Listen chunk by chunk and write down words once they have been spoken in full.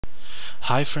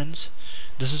Hi friends,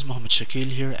 this is Mohammed Shakil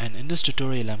here, and in this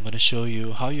tutorial I'm going to show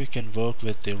you how you can work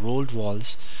with the rolled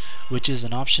walls, which is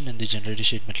an option in the generated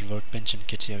Sheetmetal Workbench in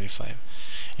Catia v5.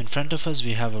 In front of us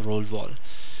we have a rolled wall.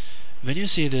 When you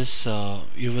see this,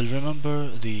 you will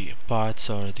remember the parts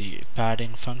or the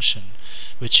padding function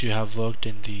which you have worked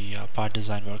in the part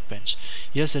design workbench.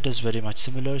 Yes, it is very much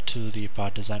similar to the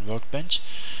part design workbench,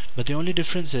 but the only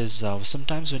difference is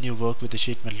sometimes when you work with the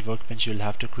sheet metal workbench you'll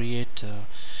have to create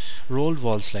rolled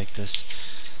walls like this.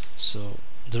 So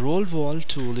the rolled wall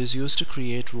tool is used to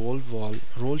create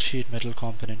rolled sheet metal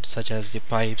components such as the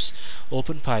pipes,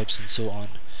 open pipes, and so on.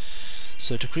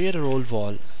 So to create a rolled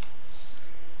wall,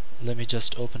 let me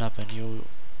just open up a new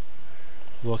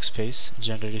workspace,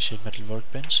 generated sheet metal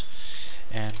workbench,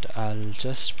 and I'll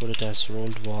just put it as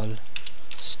rolled wall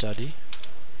study.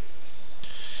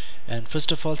 And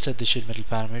first of all, set the sheet metal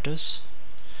parameters,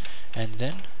 and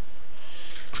then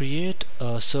create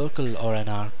a circle or an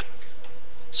arc.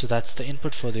 So that's the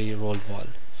input for the rolled wall.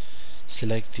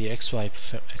 Select the XY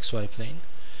plane,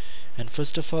 and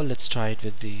first of all let's try it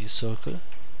with the circle.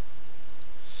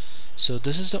 So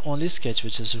this is the only sketch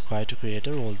which is required to create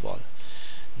a rolled wall.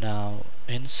 Now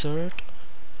insert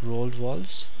rolled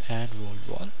walls and rolled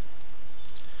wall.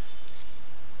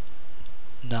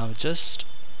 Now just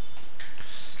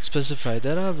specify,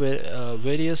 there are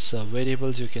various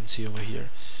variables you can see over here.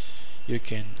 You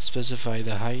can specify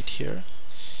the height here,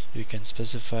 you can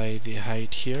specify the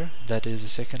height here, that is the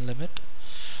second limit,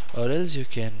 or else you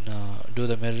can do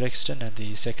the mirror extend and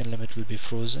the second limit will be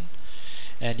frozen.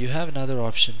 And you have another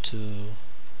option to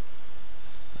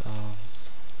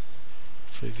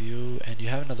preview, and you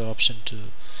have another option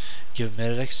to give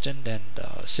mirror extend, and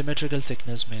symmetrical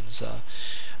thickness means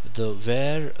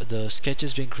where the sketch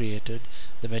is being created,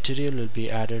 the material will be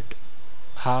added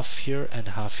half here and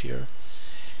half here.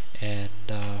 And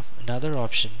another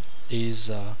option is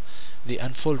the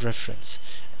unfold reference.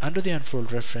 Under the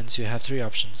unfold reference you have three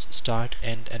options: start,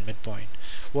 end, and midpoint.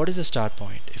 What is a start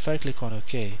point? If I click on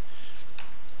OK,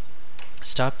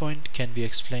 start point can be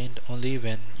explained only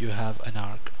when you have an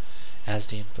arc as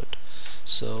the input.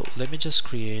 So let me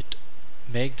just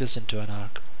make this into an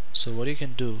arc. So what you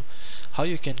can do, how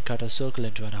you can cut a circle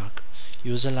into an arc: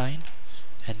 use a line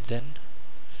and then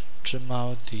trim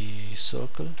out the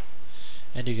circle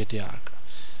and you get the arc.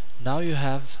 Now you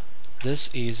have, this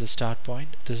is the start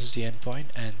point, this is the end point,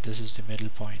 and this is the middle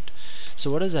point. So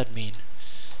what does that mean?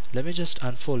 Let me just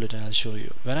unfold it and I'll show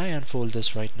you. When I unfold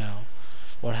this right now,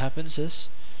 what happens is,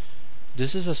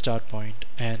 this is a start point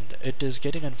and it is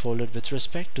getting unfolded with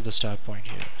respect to the start point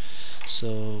here.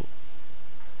 So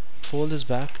fold this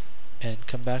back and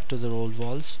come back to the rolled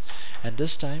walls, and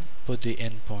this time put the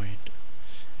end point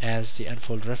as the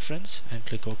unfold reference and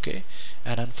click OK,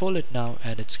 and unfold it now,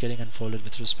 and it's getting unfolded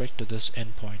with respect to this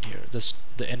end point here,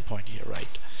 the end point here,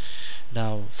 right?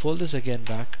 Now fold this again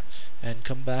back and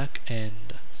come back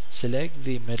and select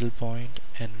the middle point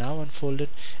and now unfold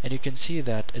it, and you can see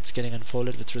that it's getting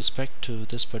unfolded with respect to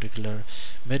this particular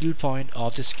middle point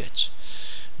of the sketch.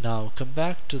 Now come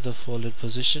back to the folded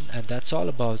position, and that's all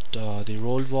about the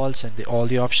rolled walls and all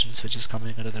the options which is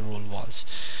coming under the rolled walls.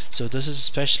 So this is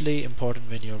especially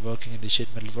important when you're working in the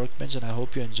sheet metal workbench, and I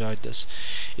hope you enjoyed this.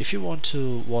 If you want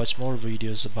to watch more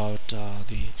videos about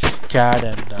the CAD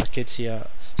and Catia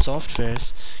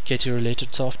softwares, Catia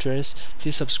related softwares,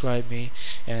 please subscribe me,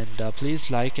 and please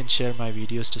like and share my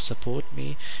videos to support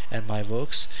me and my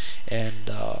works. And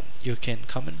you can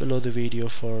comment below the video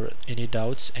for any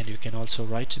doubts, and you can also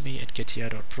write to me at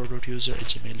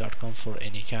katia.pro.user@gmail.com for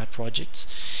any CAD projects.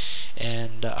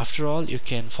 And after all, you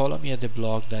can follow me at the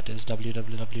blog, that is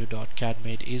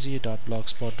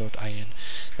www.cadmadeeasy.blogspot.in.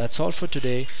 That's all for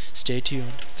today. Stay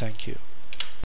tuned. Thank you.